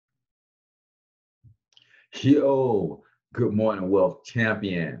Yo, good morning, wealth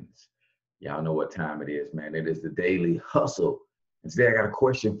champions. Y'all know what time it is, man. It is the daily hustle. And today I got a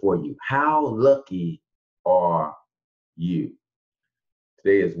question for you. How lucky are you?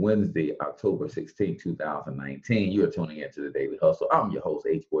 Today is Wednesday, October 16th, 2019. You are tuning into the daily hustle. I'm your host,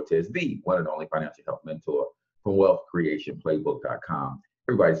 H. Cortez, the one and only financial health mentor from Wealth Creation Playbook.com.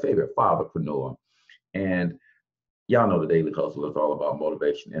 Everybody's favorite fatherpreneur. And y'all know the Daily Hustle is all about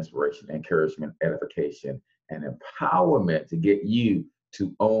motivation, inspiration, encouragement, edification, and empowerment to get you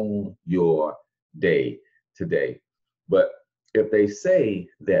to own your day today. But if they say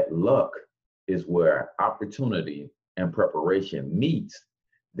that luck is where opportunity and preparation meets,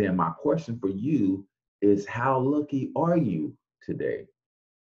 then my question for you is, how lucky are you today?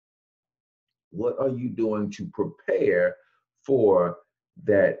 What are you doing to prepare for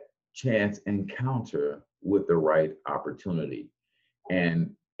that chance encounter with the right opportunity?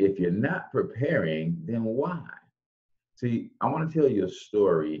 And if you're not preparing, then why? See, I want to tell you a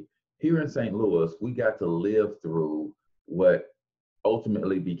story. Here in St. Louis, we got to live through what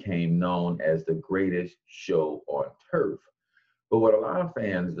ultimately became known as the greatest show on turf. But what a lot of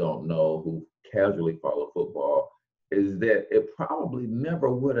fans don't know who casually follow football is that it probably never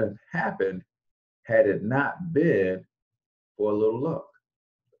would have happened had it not been for a little luck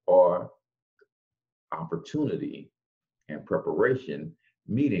or opportunity and preparation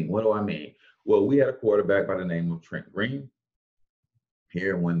meeting. What do I mean? Well, we had a quarterback by the name of Trent Green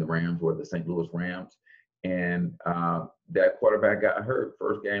here when the Rams were the St. Louis Rams. And that quarterback got hurt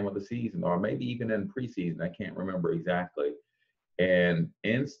first game of the season, or maybe even in preseason. I can't remember exactly. And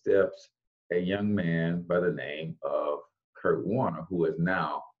in steps a young man by the name of Kurt Warner, who is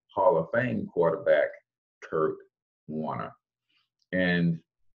now Hall of Fame quarterback Kurt Warner. And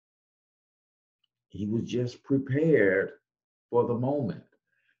he was just prepared for the moment,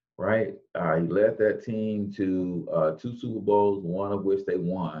 right? He led that team to two Super Bowls, one of which they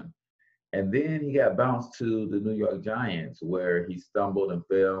won. And then he got bounced to the New York Giants, where he stumbled and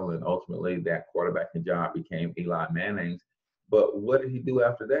fell, and ultimately that quarterbacking job became Eli Manning's. But what did he do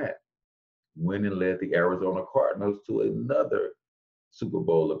after that? Went and led the Arizona Cardinals to another Super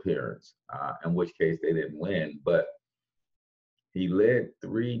Bowl appearance, in which case they didn't win, but he led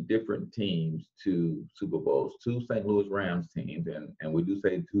three different teams to Super Bowls, two St. Louis Rams teams, and we do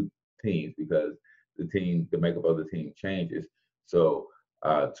say two teams because the makeup of the team changes. So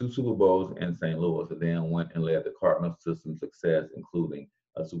two Super Bowls in St. Louis, and then went and led the Cardinals to some success, including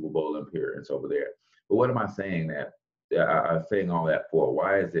a Super Bowl appearance over there. But what am I saying that? I'm saying all that for?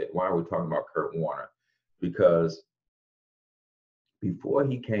 Why are we talking about Kurt Warner? Because before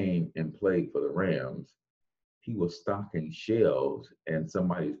he came and played for the Rams, he was stocking shelves in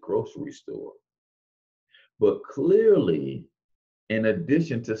somebody's grocery store. But clearly, in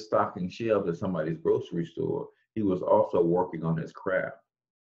addition to stocking shelves at somebody's grocery store, he was also working on his craft.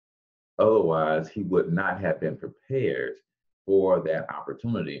 Otherwise, he would not have been prepared for that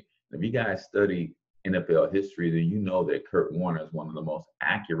opportunity. If you guys study NFL history, then you know that Kurt Warner is one of the most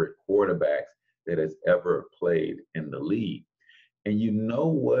accurate quarterbacks that has ever played in the league. And you know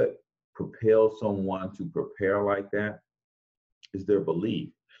what propels someone to prepare like that is their belief.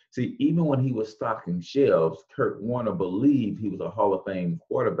 See, even when he was stocking shelves, Kurt Warner believed he was a Hall of Fame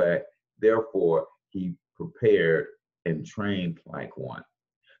quarterback. Therefore, he prepared and trained like one.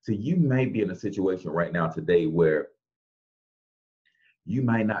 So you may be in a situation right now today where you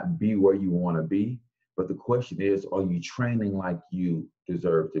might not be where you want to be, but the question is, are you training like you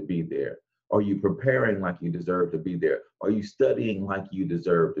deserve to be there? Are you preparing like you deserve to be there? Are you studying like you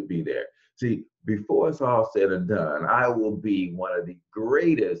deserve to be there? See, before it's all said and done, I will be one of the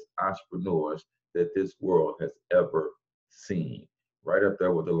greatest entrepreneurs that this world has ever seen. Right up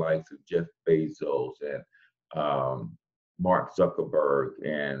there with the likes of Jeff Bezos and Mark Zuckerberg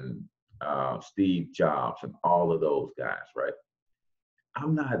and Steve Jobs and all of those guys, right?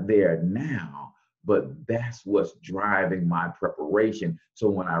 I'm not there now, but that's what's driving my preparation. So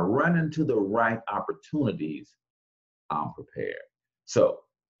when I run into the right opportunities, I'm prepared. So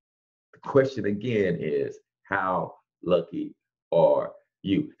the question again is, how lucky are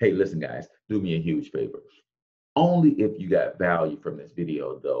you? Hey, listen, guys, do me a huge favor. Only if you got value from this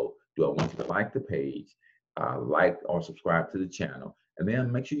video, though, do I want you to like the page, like or subscribe to the channel, and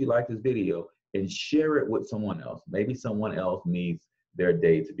then make sure you like this video and share it with someone else. Maybe someone else needs their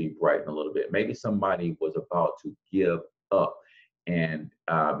day to be brightened a little bit. Maybe somebody was about to give up and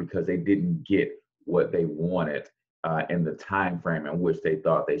because they didn't get what they wanted in the time frame in which they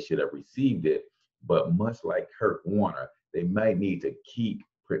thought they should have received it. But much like Kurt Warner, they might need to keep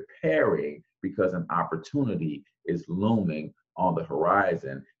preparing because an opportunity is looming on the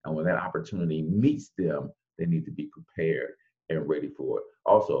horizon. And when that opportunity meets them, they need to be prepared and ready for it.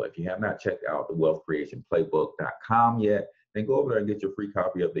 Also, if you have not checked out the wealthcreationplaybook.com yet, then go over there and get your free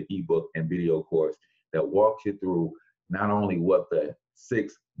copy of the ebook and video course that walks you through not only what the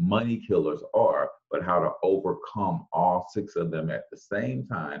 6 money killers are, but how to overcome all 6 of them at the same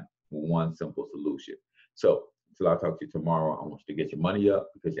time with one simple solution. So until I talk to you tomorrow, I want you to get your money up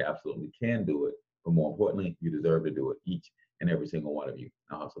because you absolutely can do it. But more importantly, you deserve to do it, each and every single one of you.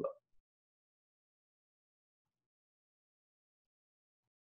 Now hustle up.